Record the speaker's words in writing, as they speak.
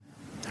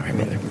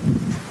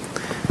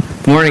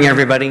Morning,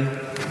 everybody.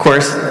 Of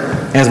course,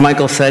 as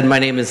Michael said, my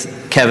name is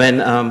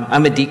Kevin.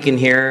 I'm a deacon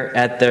here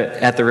at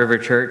the River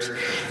Church.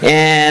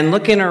 And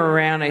looking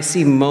around, I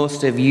see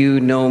most of you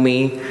know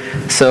me,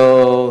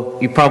 so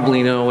you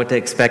probably know what to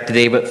expect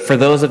today. But for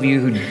those of you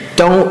who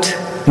don't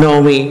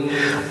know me,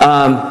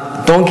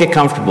 don't get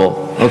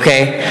comfortable,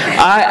 okay?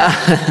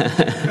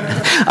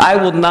 I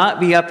will not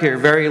be up here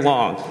very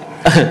long.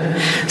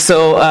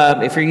 So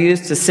if you're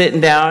used to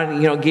sitting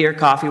down, get your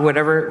coffee,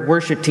 whatever,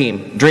 worship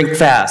team, drink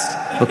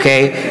fast,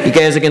 okay? You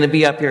guys are going to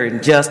be up here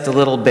in just a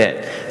little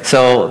bit.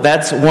 So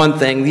that's one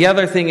thing. The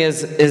other thing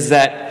is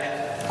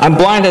that I'm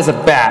blind as a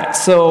bat.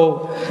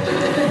 So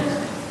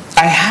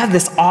I have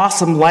this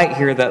awesome light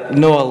here that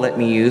Noah let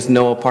me use,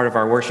 Noah, part of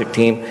our worship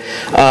team.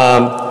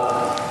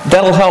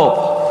 That'll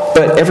help,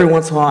 but every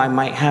once in a while I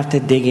might have to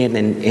dig in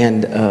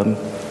and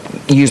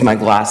use my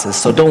glasses.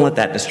 So don't let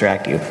that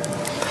distract you.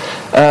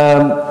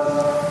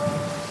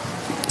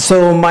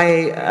 So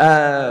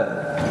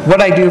what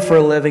I do for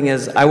a living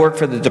is I work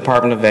for the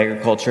Department of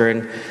Agriculture,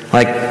 and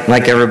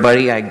like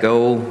everybody, I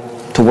go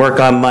to work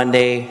on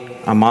Monday.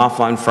 I'm off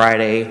on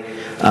Friday.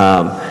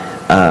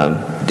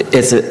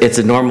 It's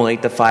a normal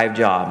 8 to 5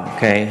 job,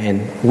 okay?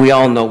 And we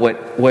all know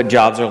what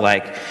jobs are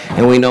like,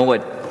 and we know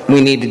what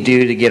we need to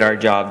do to get our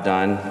job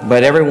done.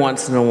 But every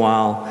once in a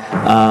while,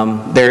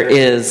 there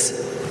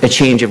is a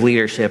change of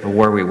leadership of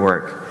where we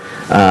work.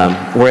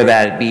 Where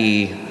that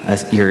be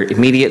your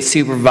immediate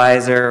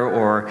supervisor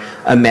or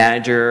a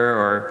manager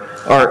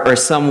or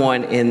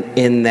someone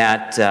in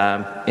that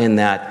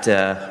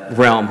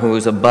realm who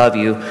is above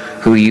you,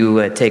 who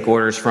you take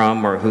orders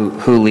from, or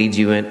who leads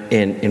you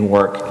in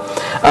work.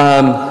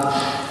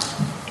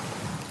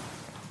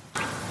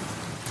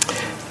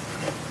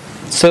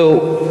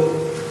 So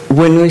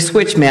when we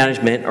switch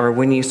management, or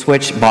when you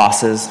switch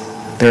bosses,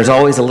 there's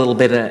always a little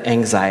bit of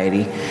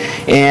anxiety.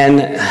 And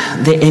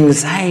the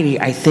anxiety,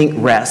 I think,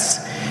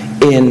 rests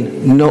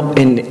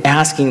in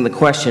asking the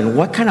question,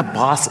 what kind of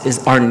boss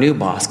is our new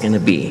boss going to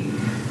be?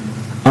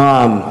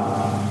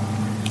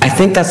 I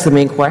think that's the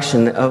main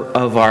question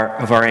of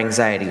our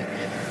anxiety.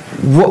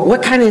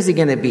 What kind is he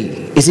going to be?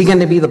 Is he going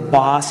to be the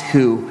boss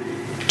who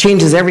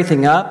changes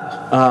everything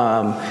up?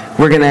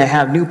 We're going to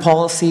have new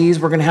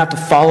policies. We're going to have to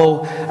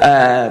follow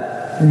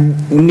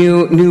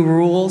new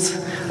rules.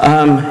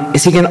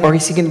 Is he going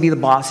to be the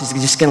boss? Is he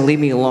just going to leave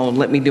me alone,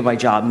 let me do my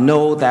job,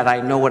 know that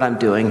I know what I'm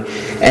doing,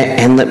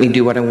 and let me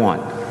do what I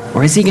want?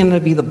 Or is he going to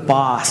be the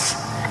boss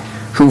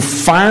who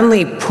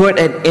finally put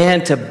an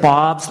end to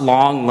Bob's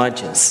long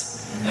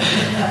lunches?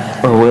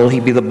 Or will he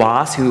be the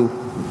boss who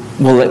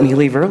will let me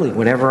leave early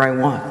whenever I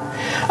want?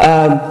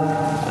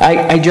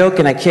 I joke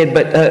and I kid,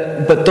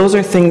 but those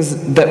are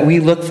things that we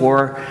look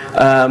for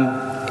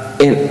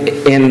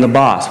in the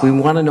boss. We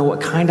want to know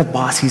what kind of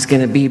boss he's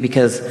going to be,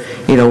 because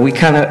we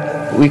kind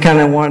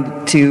of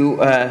want to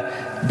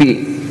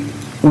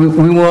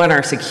we want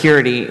our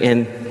security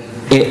in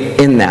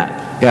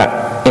that.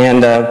 Yeah,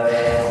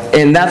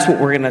 and that's what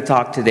we're going to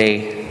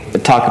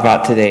talk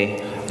about today.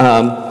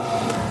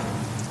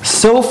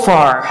 So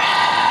far,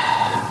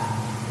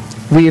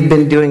 we have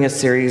been doing a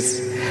series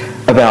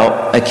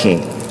about a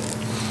king.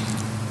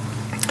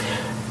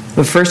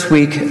 The first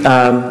week,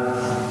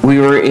 we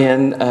were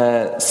in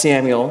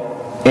Samuel,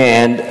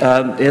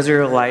 and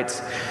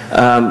Israelites,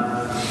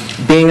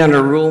 being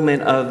under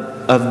rulement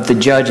of the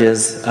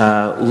judges,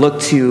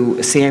 looked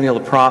to Samuel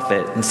the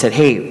prophet and said,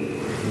 hey,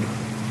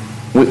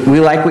 we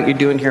like what you're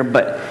doing here,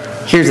 but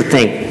here's the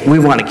thing, we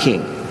want a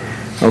king,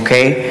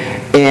 okay?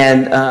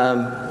 And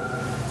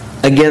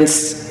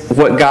against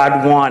what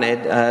God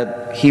wanted,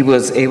 he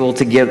was able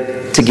to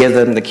give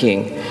them the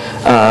king.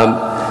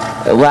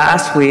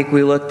 Last week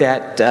we looked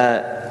at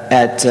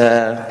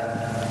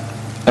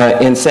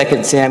in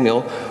 2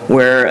 Samuel,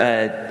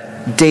 where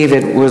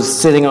David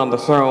was sitting on the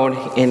throne,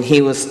 and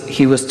he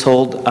was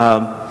told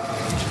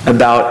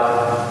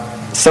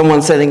about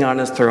someone sitting on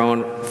his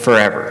throne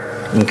forever.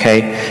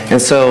 Okay, and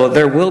so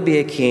there will be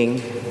a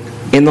king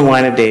in the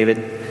line of David,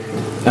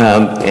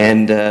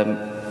 and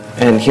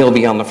he'll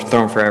be on the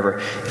throne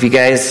forever. If you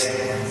guys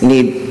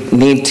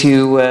need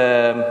to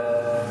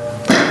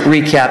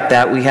recap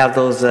that, we have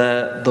those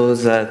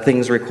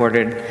things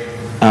recorded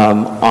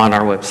on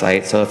our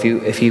website. So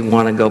if you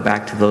want to go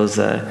back to those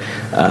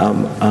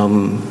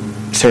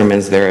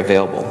sermons, they're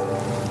available.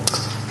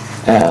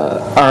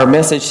 Our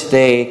message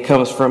today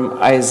comes from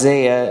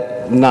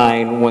Isaiah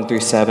 9, 1 through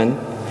 7.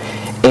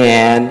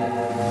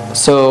 And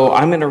so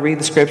I'm going to read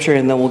the scripture,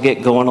 and then we'll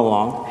get going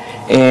along.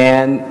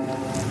 And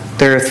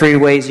there are 3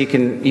 ways you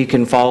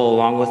can follow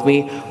along with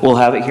me. We'll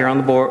have it here on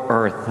the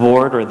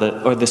board or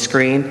the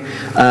screen,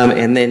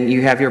 and then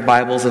you have your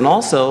Bibles. And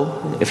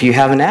also, if you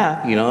have an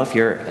app, if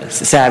you're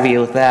savvy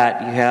with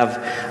that, you have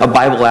a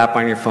Bible app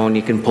on your phone.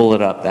 You can pull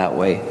it up that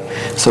way.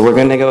 So we're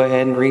going to go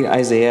ahead and read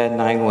Isaiah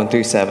 9, 1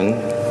 through 7.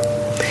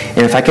 And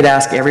if I could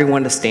ask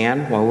everyone to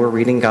stand while we're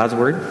reading God's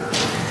Word,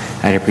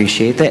 I'd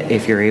appreciate that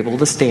if you're able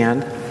to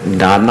stand.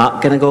 I'm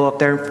not going to go up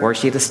there and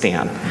force you to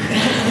stand.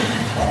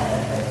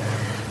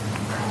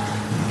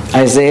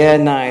 Isaiah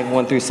 9,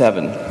 1 through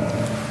 7.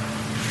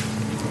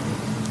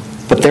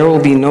 But there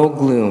will be no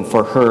gloom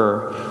for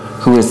her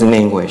who is in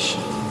anguish.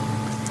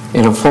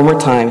 In a former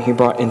time he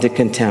brought into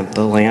contempt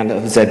the land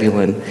of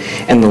Zebulun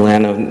and the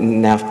land of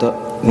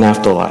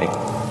Naphtali.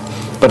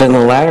 But in the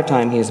latter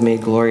time he has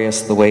made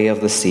glorious the way of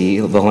the sea,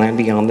 the land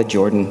beyond the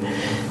Jordan,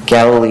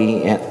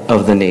 Galilee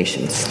of the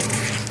nations.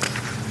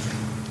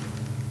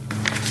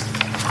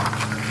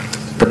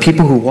 The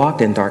people who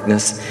walked in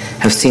darkness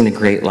have seen a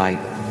great light.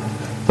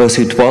 Those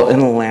who dwelt in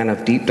the land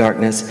of deep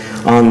darkness,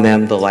 on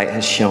them the light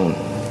has shone.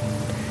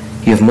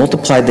 You have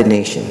multiplied the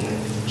nation.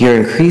 You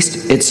have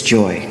increased its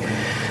joy.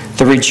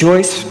 They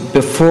rejoice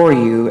before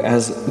you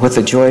as with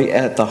the joy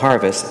at the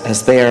harvest,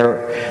 as they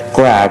are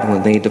glad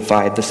when they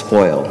divide the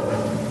spoil.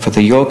 For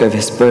the yoke of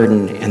his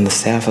burden and the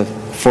staff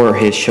for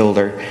his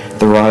shoulder,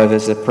 the rod of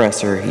his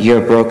oppressor, you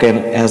have broken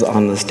as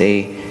on this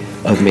day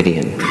of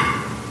Midian.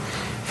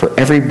 For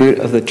every boot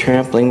of the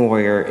trampling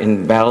warrior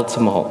in battle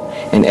tumult,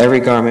 and every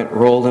garment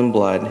rolled in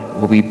blood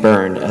will be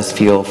burned as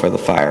fuel for the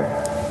fire.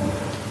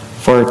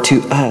 For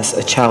to us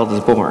a child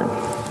is born,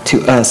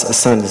 to us a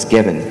son is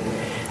given,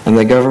 and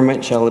the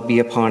government shall be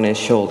upon his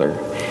shoulder,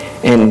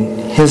 and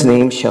his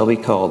name shall be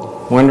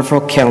called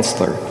Wonderful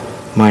Counselor,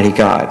 Mighty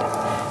God,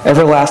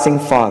 Everlasting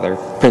Father,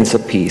 Prince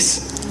of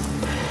Peace.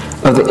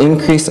 Of the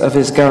increase of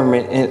his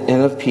government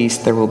and of peace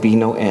there will be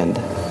no end.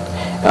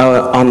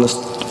 On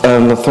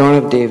the throne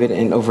of David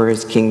and over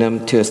his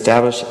kingdom, to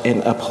establish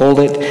and uphold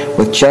it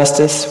with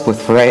justice,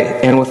 with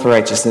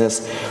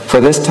righteousness,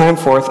 for this time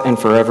forth and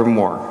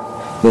forevermore.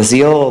 The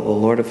zeal of the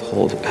Lord of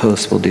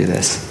hosts will do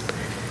this.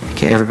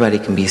 Okay, everybody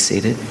can be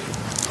seated.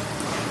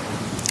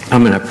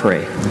 I'm going to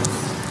pray.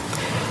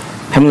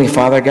 Heavenly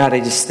Father, God, I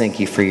just thank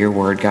you for your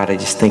word. God, I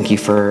just thank you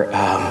for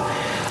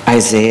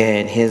Isaiah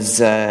and his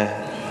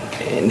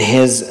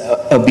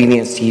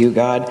obedience to you,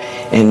 God.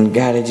 And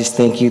God, I just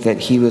thank you that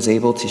he was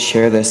able to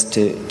share this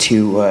to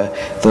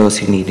those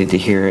who needed to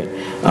hear it.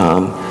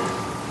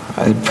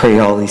 I pray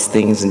all these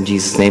things in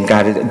Jesus' name.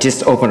 God,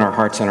 just open our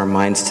hearts and our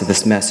minds to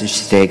this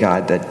message today,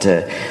 God, that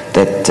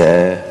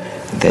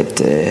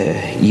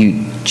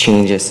you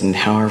change us in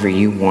however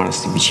you want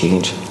us to be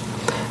changed.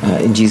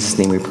 In Jesus'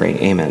 name we pray.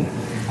 Amen.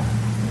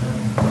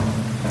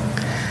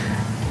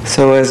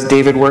 So as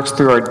David works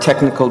through our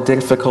technical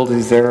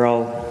difficulties there,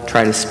 I'll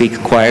try to speak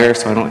quieter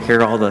so I don't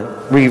hear all the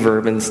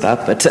reverb and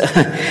stuff. But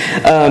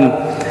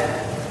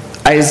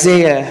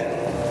Isaiah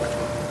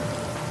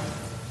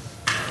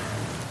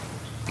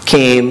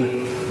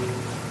came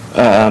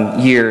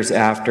years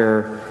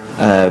after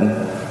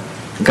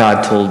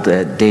God told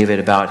David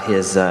about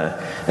his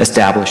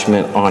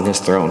establishment on his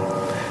throne.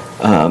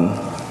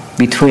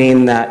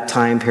 Between that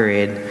time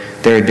period,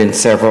 there had been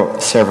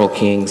several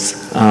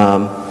kings.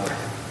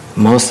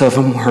 Most of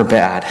them were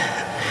bad.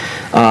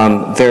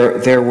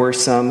 There were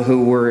some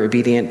who were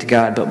obedient to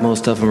God, but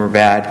most of them were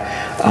bad.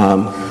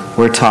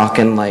 We're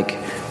talking like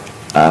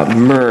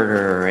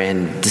murder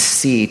and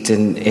deceit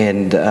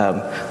and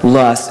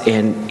lust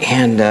and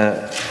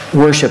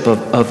worship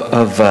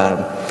of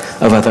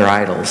other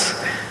idols.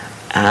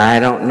 I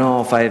don't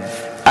know if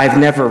I've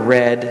never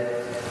read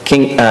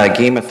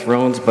Game of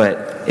Thrones,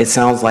 but it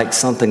sounds like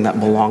something that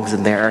belongs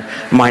in there,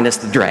 minus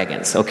the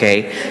dragons.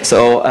 Okay,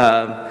 so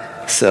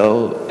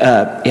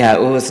yeah,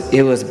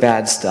 it was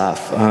bad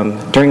stuff.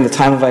 During the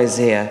time of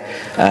Isaiah,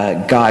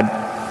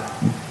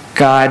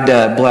 God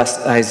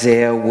blessed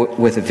Isaiah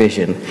with a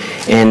vision,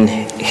 and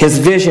his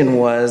vision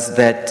was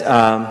that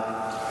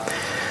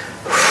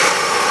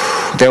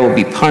there will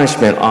be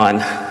punishment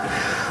on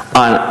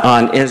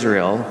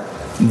Israel,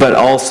 but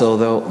also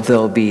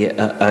there'll be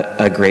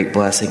a great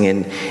blessing,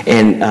 and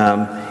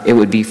it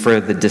would be for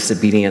the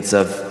disobedience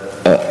of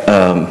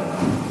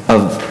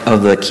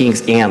the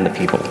kings and the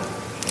people.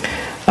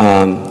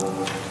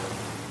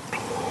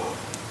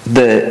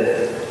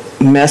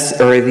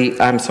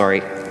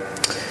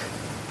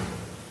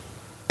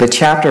 The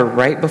chapter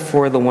right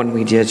before the one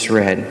we just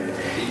read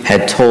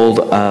had told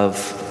of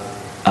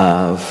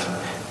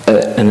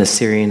an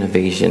Assyrian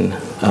invasion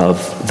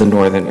of the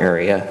northern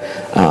area,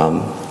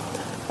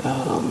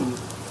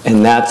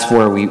 and that's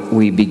where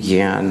we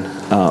began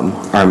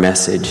our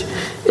message.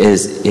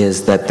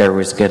 Is that there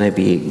was going to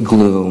be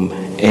gloom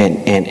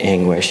and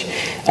anguish.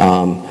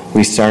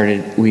 We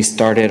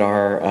started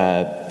our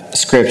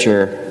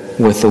scripture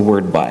with the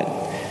word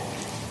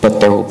but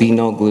there will be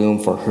no gloom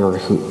for her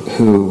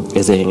who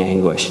is in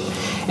anguish.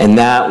 And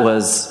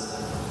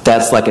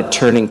that's like a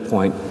turning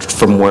point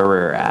from where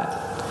we're at.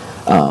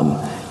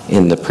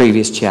 In the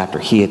previous chapter,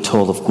 he had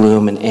told of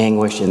gloom and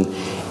anguish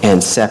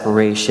and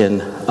separation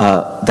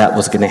that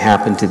was going to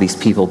happen to these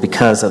people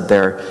because of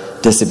their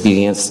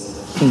disobedience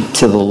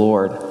to the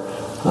Lord.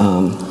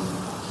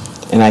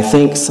 And I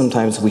think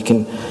sometimes we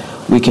can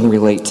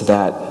relate to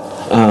that.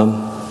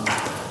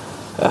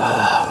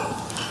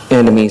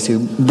 Enemies who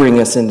bring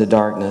us into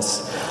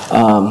darkness.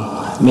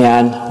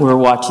 Man, we're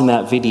watching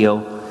that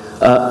video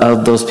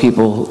of those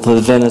people,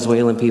 the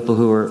Venezuelan people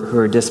who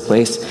are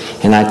displaced,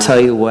 and I tell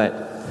you what,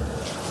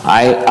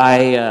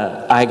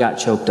 I got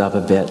choked up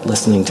a bit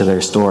listening to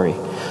their story.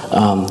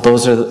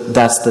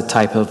 That's the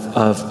type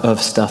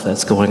of stuff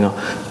that's going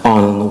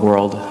on in the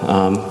world.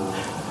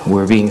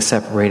 We're being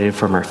separated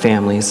from our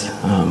families.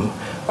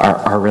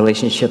 Our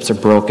relationships are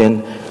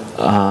broken.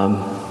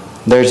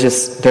 There's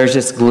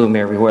just gloom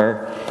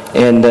everywhere,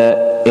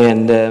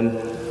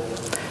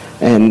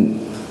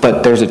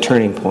 but there's a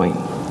turning point.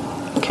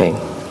 Okay.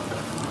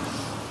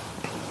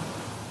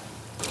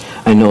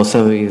 I know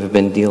some of you have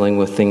been dealing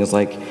with things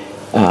like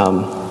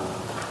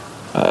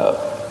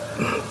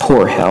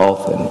poor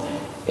health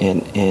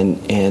and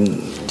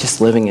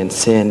just living in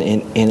sin,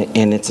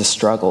 and it's a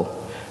struggle.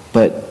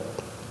 But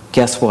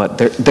guess what?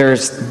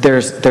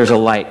 There's a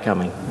light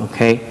coming.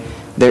 Okay,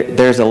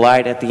 there's a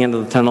light at the end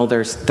of the tunnel.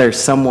 There's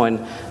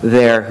someone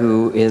there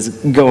who is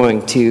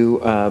going to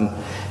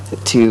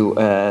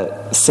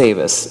save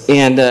us,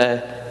 and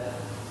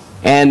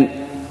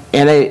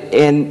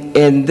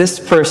this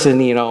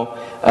person,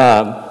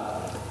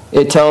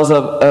 it tells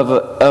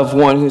of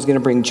one who's going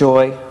to bring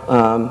joy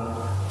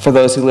for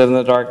those who live in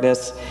the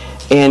darkness,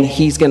 and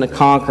he's going to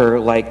conquer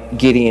like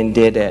Gideon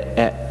did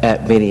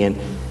at Midian,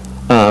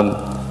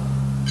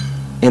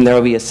 and there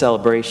will be a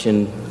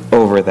celebration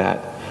over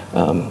that.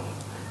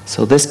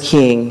 So this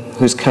king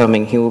who's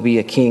coming, he will be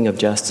a king of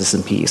justice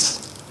and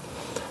peace.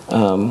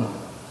 Man,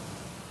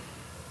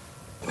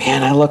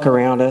 I look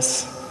around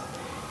us,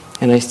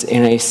 and I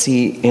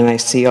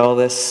see all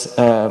this.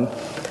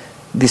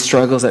 These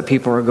struggles that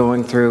people are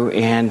going through,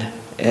 and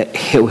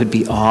it would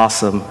be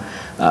awesome.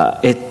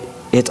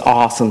 It's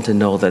awesome to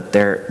know that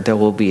there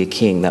will be a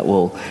king that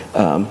will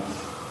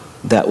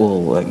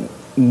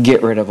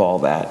get rid of all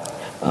that.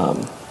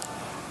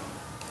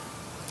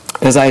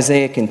 As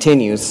Isaiah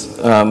continues,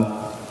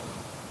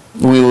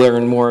 we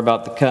learn more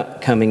about the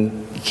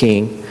coming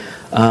king.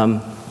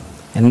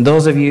 And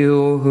those of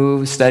you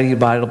who study the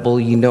Bible,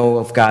 you know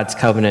of God's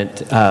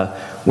covenant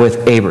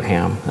with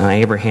Abraham.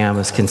 Abraham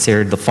is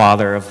considered the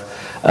father of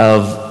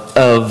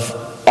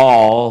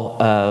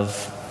all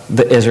of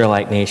the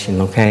Israelite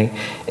nation. Okay,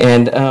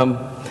 and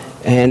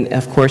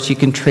of course you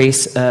can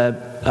trace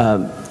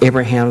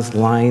Abraham's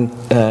line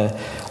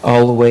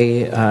all the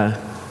way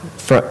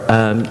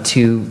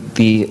to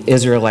the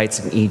Israelites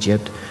in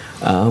Egypt,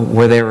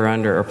 where they were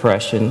under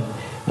oppression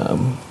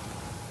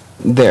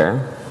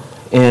there,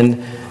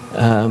 and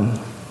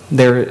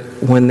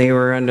when they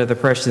were under the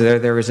pressure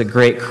there was a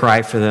great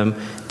cry for them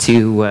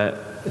to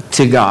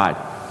God.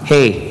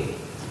 Hey,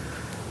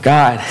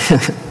 God,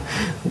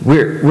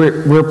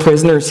 we're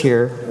prisoners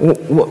here.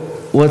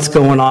 What's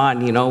going on?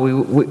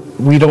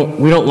 We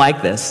don't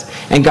like this.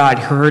 And God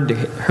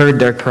heard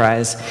their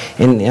cries,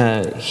 and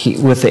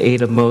with the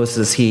aid of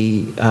Moses,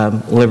 He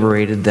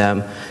liberated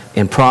them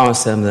and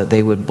promised them that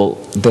they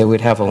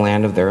would have a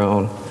land of their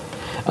own.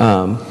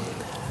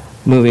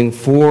 Moving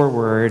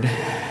forward,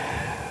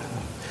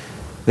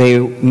 they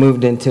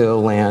moved into a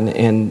land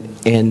and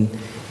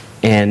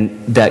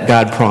that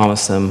God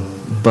promised them,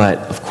 but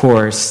of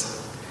course,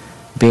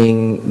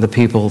 being the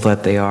people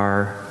that they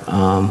are,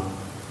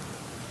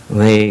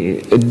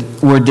 they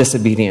were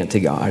disobedient to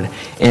God,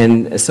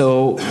 and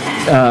so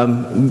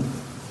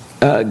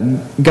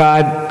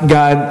God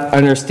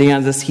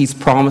understands this. He's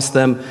promised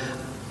them.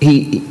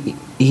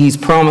 He's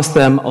promised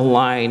them a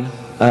line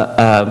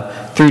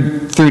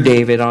through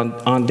David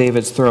on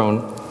David's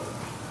throne,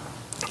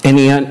 and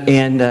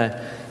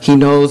he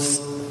knows.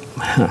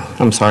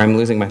 I'm sorry, I'm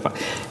losing my thought.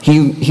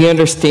 He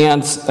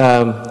understands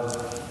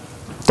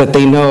that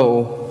they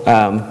know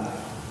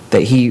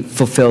that He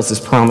fulfills His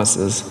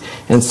promises,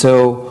 and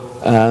so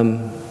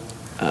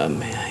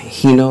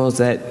He knows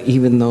that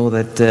even though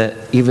that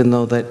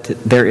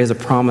there is a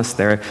promise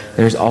there,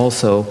 there's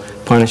also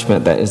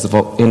punishment that is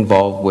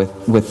involved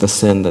with the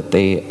sin that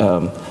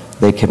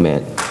they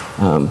commit,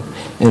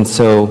 and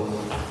so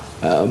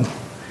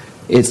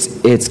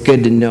it's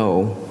good to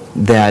know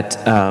that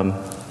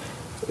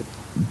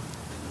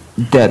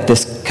that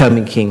this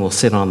coming king will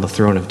sit on the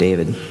throne of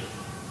David.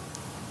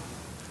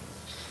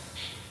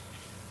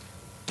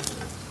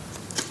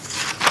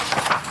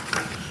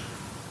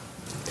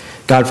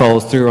 God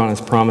follows through on His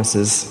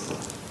promises.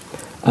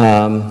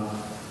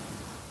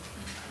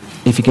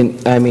 If you can,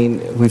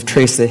 we've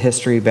traced the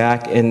history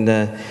back, and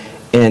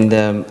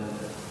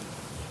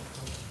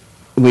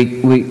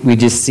we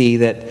just see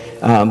that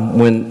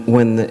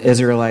when the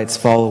Israelites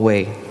fall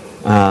away,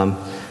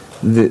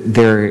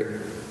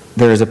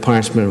 there is a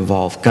punishment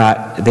involved.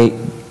 God,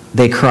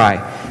 they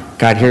cry.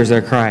 God hears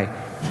their cry.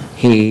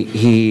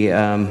 He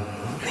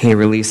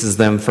releases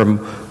them from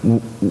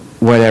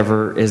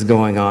whatever is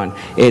going on.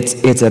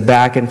 It's a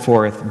back and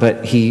forth,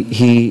 but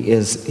he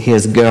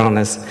is good on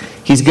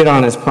he's good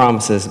on His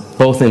promises,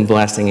 both in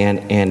blessing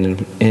and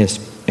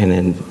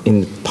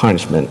in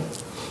punishment.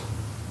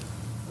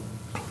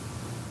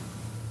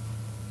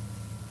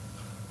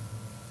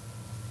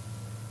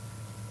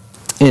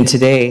 And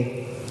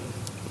today,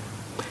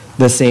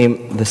 the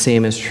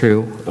same is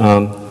true.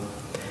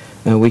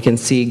 We can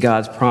see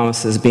God's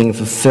promises being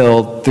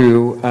fulfilled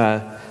through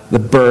the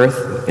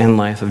birth and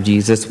life of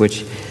Jesus,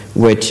 which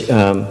which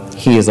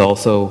he is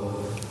also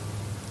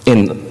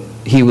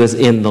he was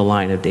in the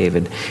line of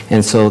David.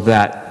 And so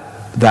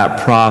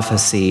that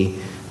prophecy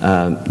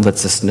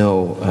lets us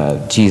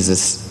know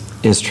Jesus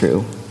is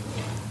true.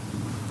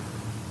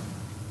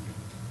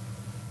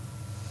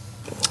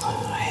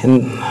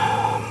 And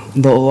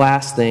the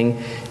last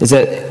thing is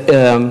that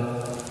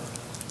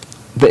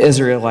the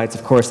Israelites,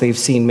 of course, they've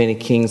seen many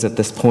kings at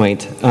this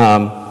point.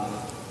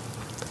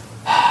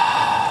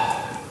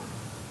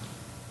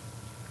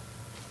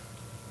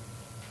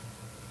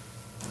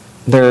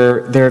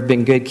 There have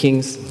been good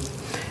kings,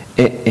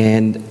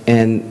 and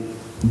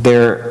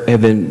there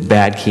have been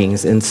bad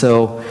kings. And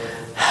so,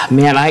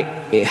 man,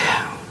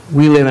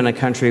 we live in a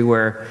country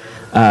where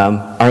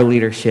our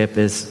leadership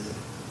is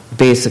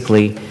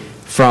basically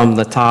from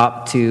the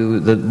top to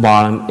the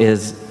bottom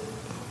is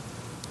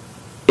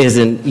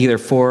in either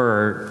 4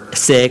 or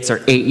 6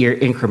 or 8 year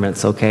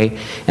increments, okay?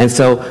 And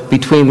so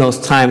between those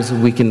times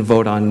we can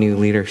vote on new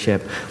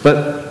leadership.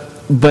 But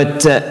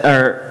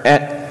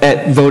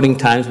at voting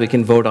times we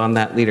can vote on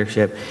that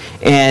leadership.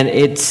 And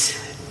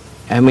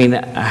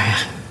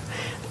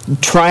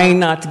trying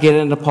not to get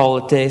into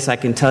politics, I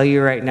can tell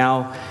you right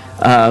now,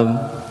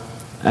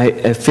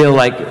 I feel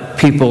like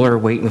people are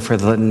waiting for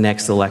the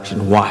next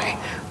election. Why?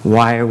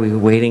 Why are we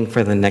waiting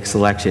for the next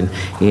election?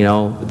 You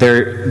know,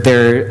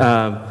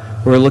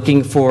 we're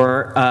looking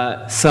for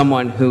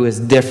someone who is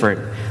different,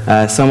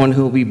 someone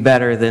who will be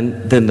better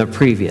than the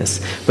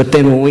previous. But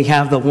then when we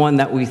have the one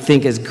that we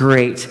think is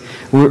great,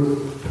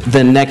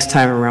 the next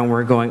time around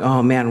we're going,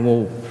 oh man,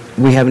 well,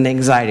 we have an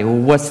anxiety. Well,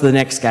 what's the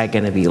next guy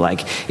going to be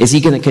like? Is he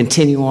going to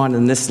continue on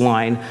in this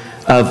line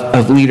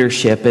of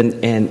leadership?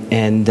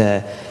 And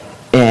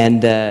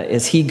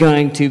is he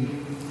going to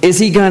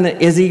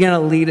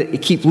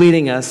keep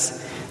leading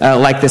us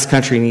like this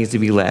country needs to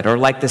be led, or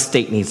like this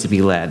state needs to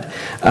be led?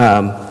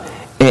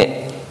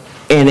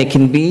 And it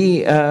can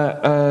be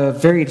a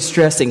very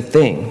distressing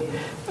thing.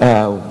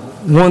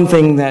 One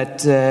thing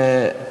that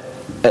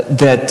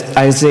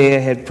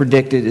Isaiah had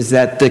predicted is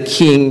that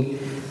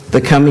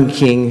the coming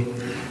king,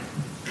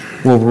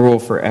 will rule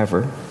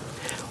forever.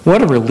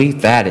 What a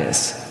relief that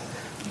is.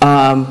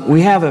 We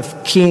have a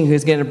king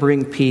who's going to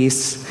bring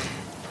peace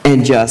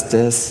and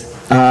justice.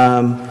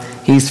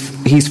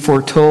 He's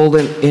foretold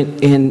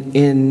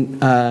in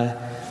a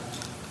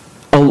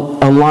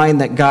line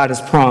that God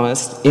has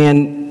promised,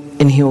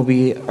 and he'll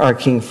be our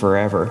king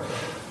forever.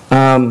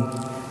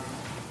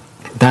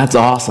 That's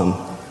awesome,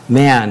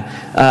 man.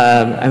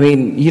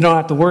 You don't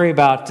have to worry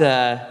about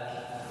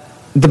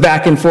the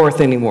back and forth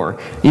anymore.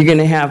 You're going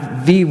to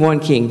have the one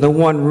king, the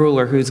one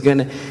ruler who is going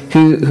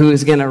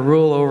to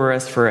rule over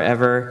us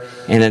forever,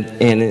 and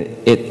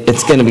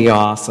it's going to be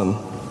awesome.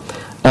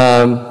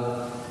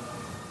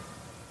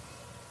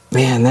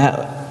 Man,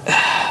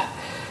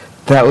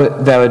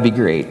 that would be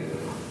great.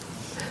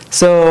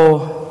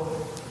 So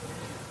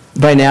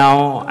by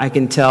now I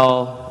can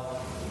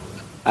tell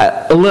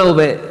a little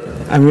bit.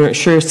 I'm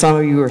sure some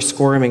of you are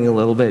squirming a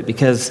little bit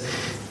because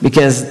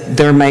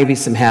there may be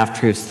some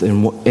half-truths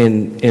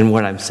in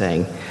what I'm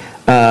saying.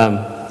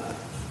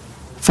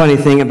 Funny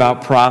thing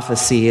about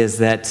prophecy is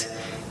that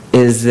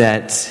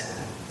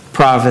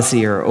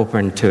prophecy are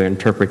open to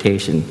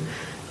interpretation,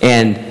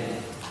 and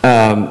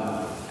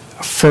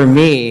for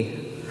me,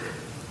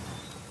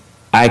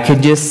 I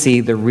could just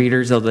see the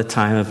readers of the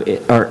time of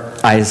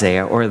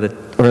Isaiah or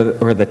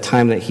the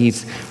time that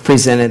he's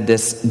presented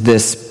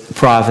this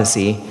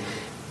prophecy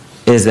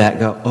is that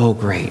go, oh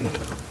great,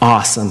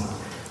 awesome.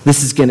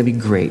 This is going to be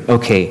great.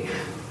 Okay,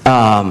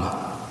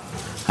 I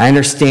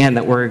understand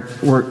that we're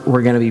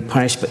going to be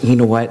punished, but you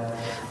know what?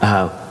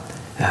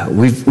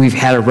 We've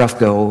had a rough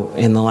go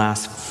in the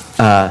last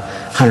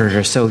 100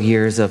 or so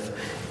years of,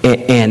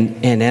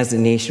 and as a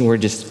nation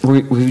we've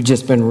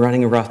just been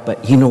running rough.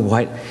 But you know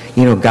what?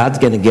 You know, God's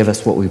going to give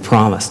us what we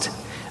promised.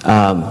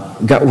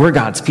 We're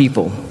God's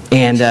people,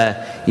 and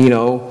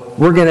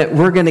we're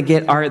gonna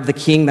get the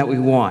king that we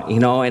want,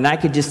 and I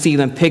could just see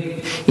them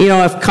pick,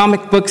 if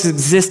comic books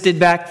existed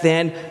back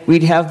then,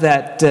 we'd have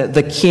that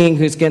the king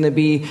who's gonna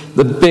be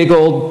the big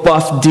old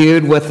buff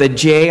dude with a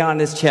J on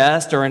his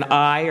chest or an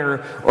I or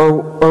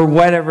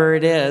whatever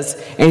it is,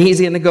 and he's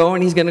gonna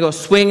go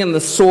swinging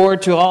the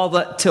sword to all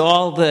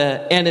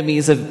the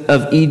enemies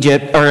of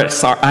Egypt,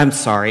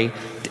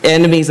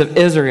 enemies of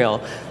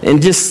Israel,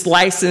 and just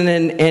slicing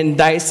and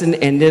dicing,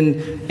 and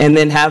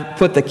then have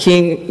put the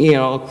king,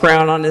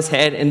 crown on his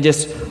head, and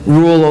just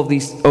rule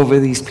over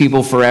these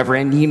people forever.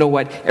 And you know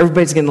what?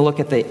 Everybody's going to look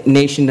at the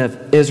nation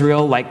of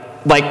Israel like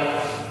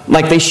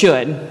they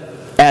should,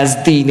 as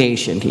the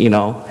nation.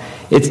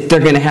 They're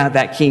going to have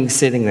that king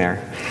sitting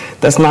there.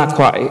 That's not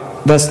quite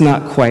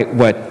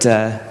what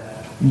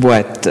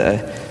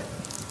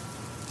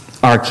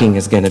our king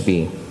is going to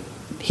be.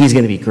 He's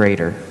going to be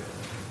greater.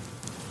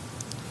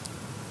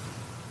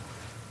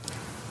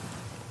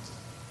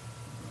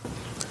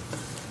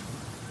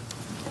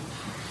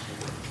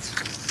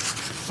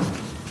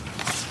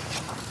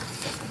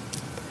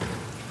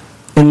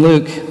 In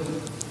Luke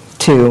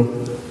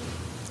 2,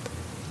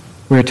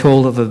 we're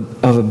told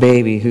of a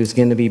baby who's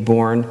going to be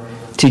born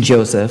to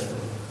Joseph.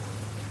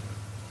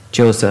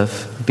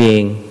 Joseph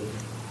being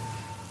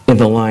in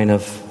the line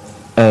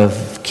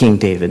of King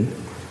David.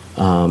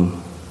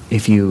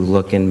 If you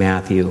look in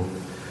Matthew,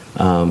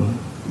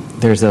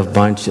 there's a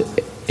bunch,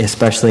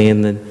 especially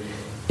in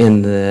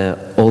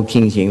the Old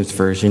King James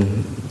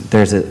Version.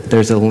 There's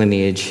a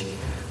lineage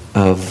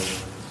of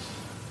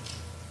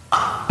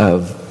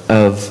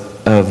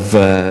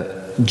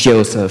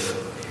Joseph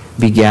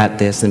begat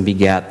this and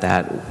begat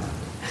that.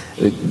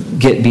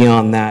 Get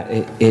beyond that,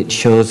 it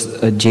shows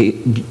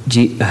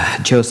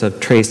Joseph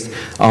traced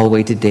all the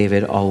way to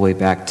David, all the way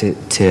back to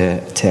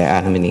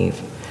Adam and Eve.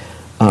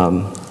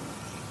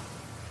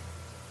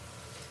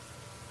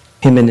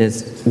 Him and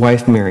his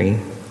wife Mary,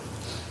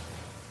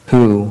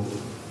 who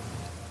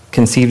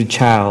conceived a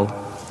child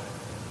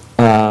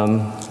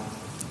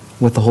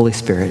with the Holy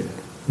Spirit,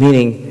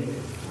 meaning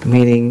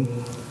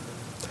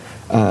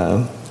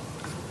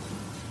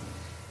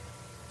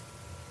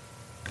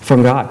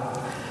from God.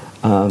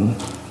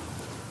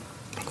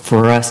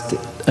 For us,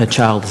 a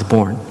child is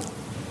born.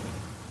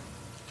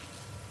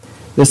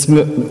 This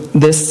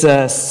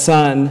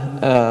son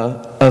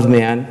of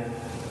man,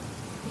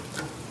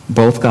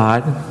 both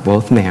God,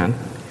 both man,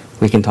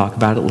 we can talk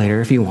about it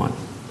later if you want,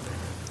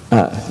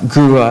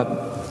 grew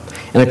up,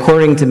 and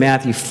according to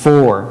Matthew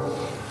 4,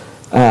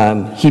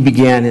 he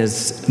began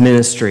his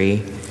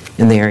ministry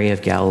in the area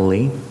of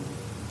Galilee.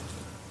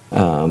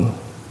 And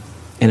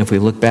if we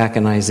look back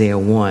in Isaiah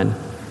 1,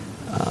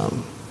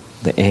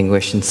 the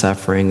anguish and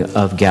suffering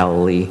of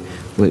Galilee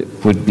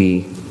would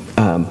be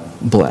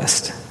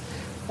blessed.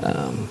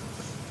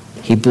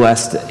 He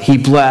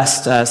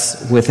blessed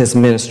us with his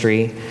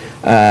ministry.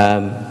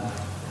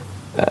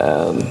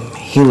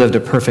 He lived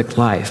a perfect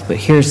life, but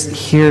here's the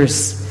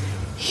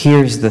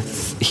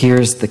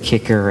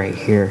kicker right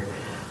here.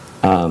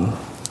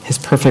 His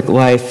perfect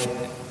life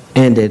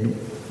ended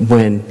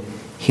when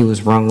he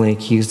was wrongly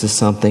accused of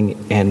something,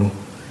 and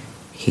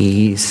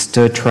he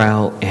stood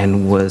trial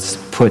and was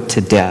put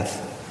to death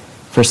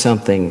for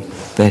something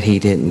that he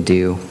didn't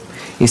do.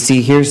 You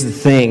see, here's the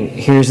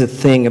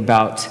thing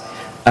about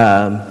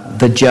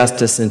the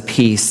justice and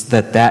peace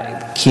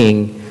that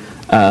king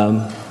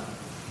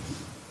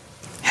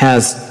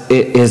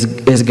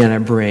is going to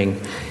bring.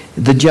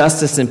 The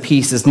justice and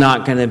peace is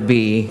not going to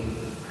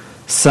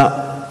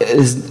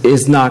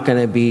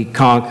be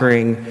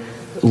conquering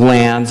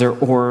lands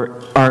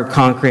or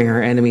conquering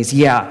our enemies.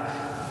 Yeah,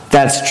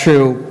 that's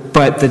true.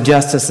 But the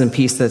justice and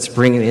peace that's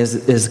bringing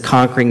is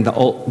conquering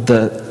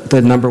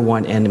the number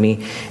one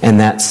enemy, and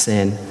that's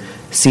sin.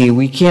 See,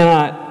 we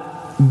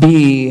cannot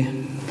be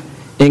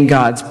in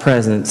God's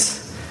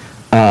presence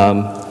in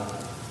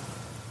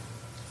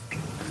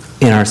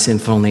our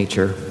sinful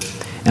nature.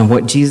 And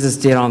what Jesus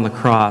did on the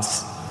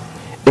cross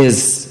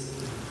is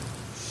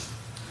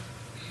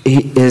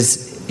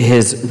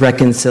his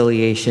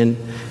reconciliation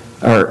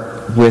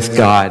with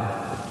God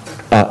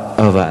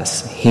of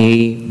us.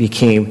 He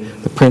became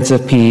the Prince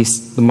of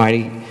Peace, the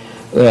mighty,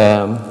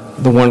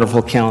 the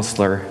wonderful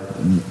counselor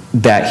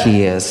that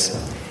he is.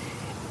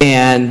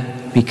 And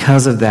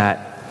because of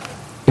that,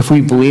 if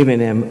we believe in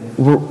him,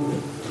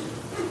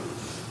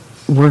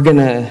 we're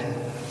gonna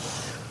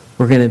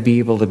be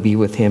able to be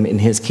with him in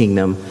his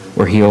kingdom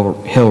where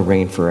he'll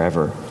reign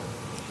forever.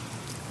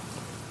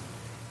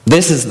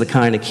 This is the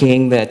kind of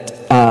king that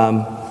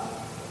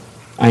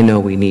I know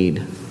we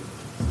need.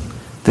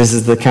 This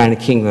is the kind of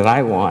king that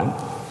I want.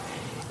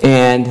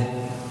 And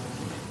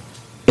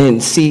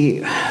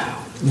see,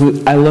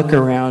 I look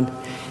around,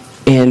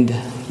 and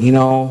we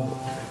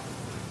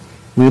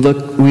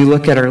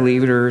look at our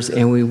leaders,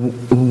 and we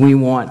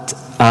want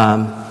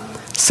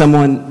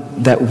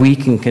someone that we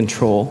can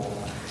control,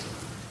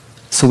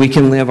 so we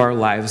can live our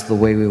lives the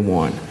way we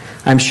want.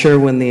 I'm sure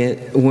when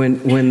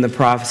the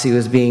prophecy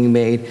was being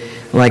made,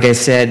 like I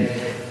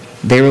said,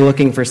 they were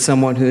looking for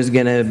someone who's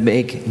going to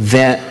make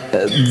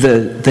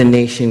the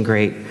nation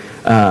great,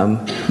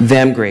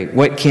 them great.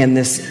 What can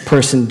this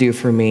person do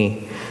for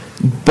me?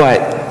 But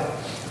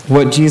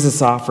what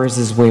Jesus offers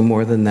is way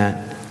more than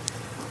that.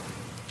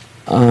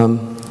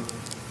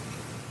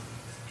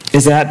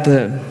 Is that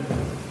the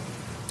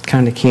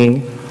kind of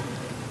king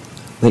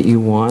that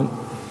you want?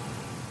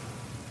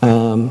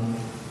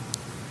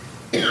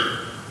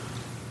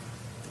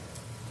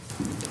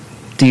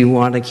 Do you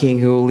want a king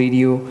who will lead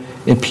you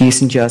in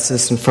peace and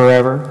justice and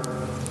forever?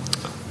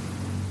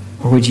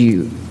 Or would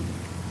you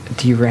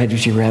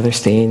rather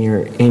stay in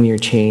your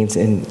chains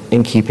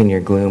and keep in your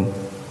gloom?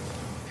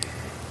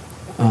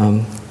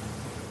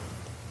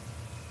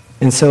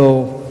 And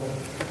so,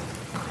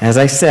 as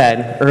I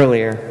said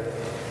earlier,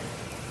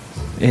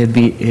 it'd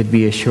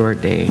be a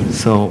short day.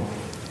 So,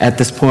 at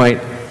this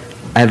point,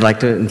 I'd like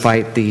to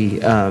invite the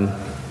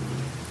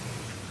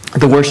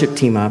worship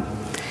team up,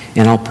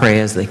 and I'll pray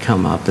as they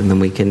come up, and then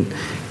we can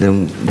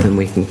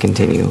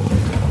continue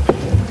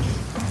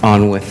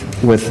on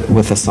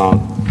with a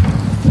song.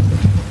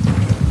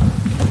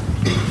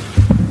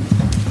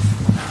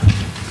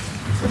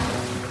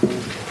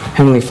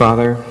 Heavenly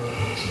Father,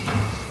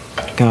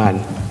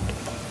 God,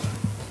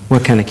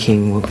 what kind of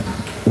king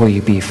will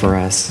you be for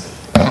us?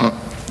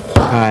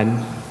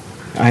 God,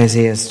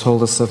 Isaiah has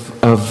told us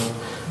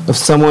of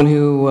someone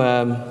who's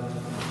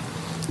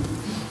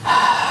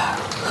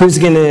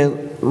going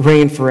to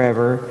reign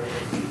forever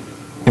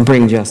and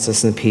bring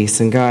justice and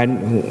peace. And God,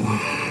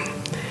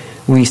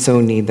 we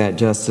so need that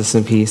justice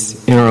and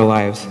peace in our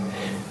lives.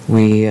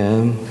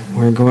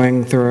 We're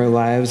going through our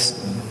lives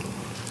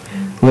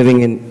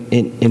living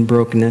in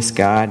brokenness,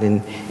 God,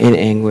 and in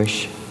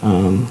anguish.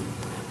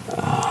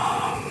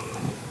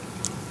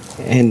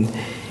 And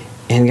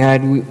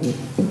God,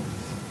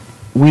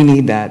 we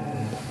need that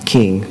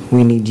King.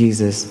 We need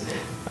Jesus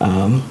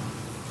to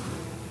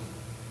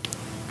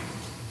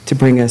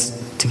bring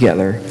us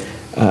together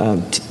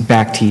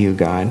back to you,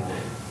 God.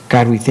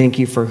 God, we thank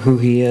you for who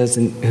he is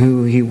and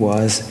who he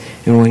was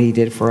and what he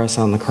did for us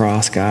on the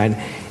cross, God.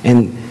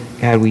 And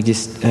God, we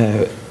just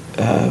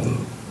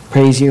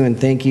praise you and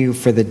thank you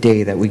for the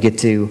day that we get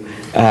to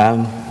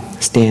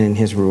stand in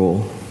his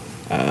rule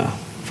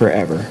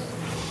forever.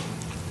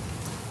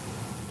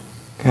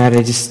 God,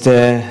 I just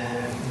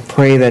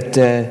pray that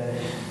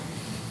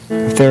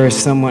if there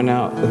is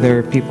there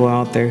are people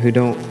out there who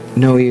don't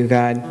know you,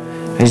 God,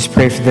 I just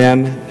pray for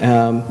them.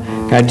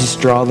 God,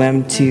 just draw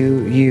them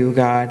to you,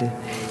 God.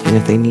 And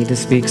if they need to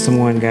speak to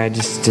someone, God,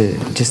 just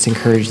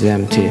encourage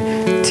them to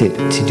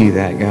do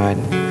that, God.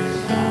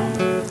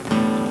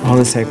 All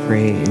this I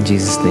pray in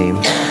Jesus'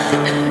 name.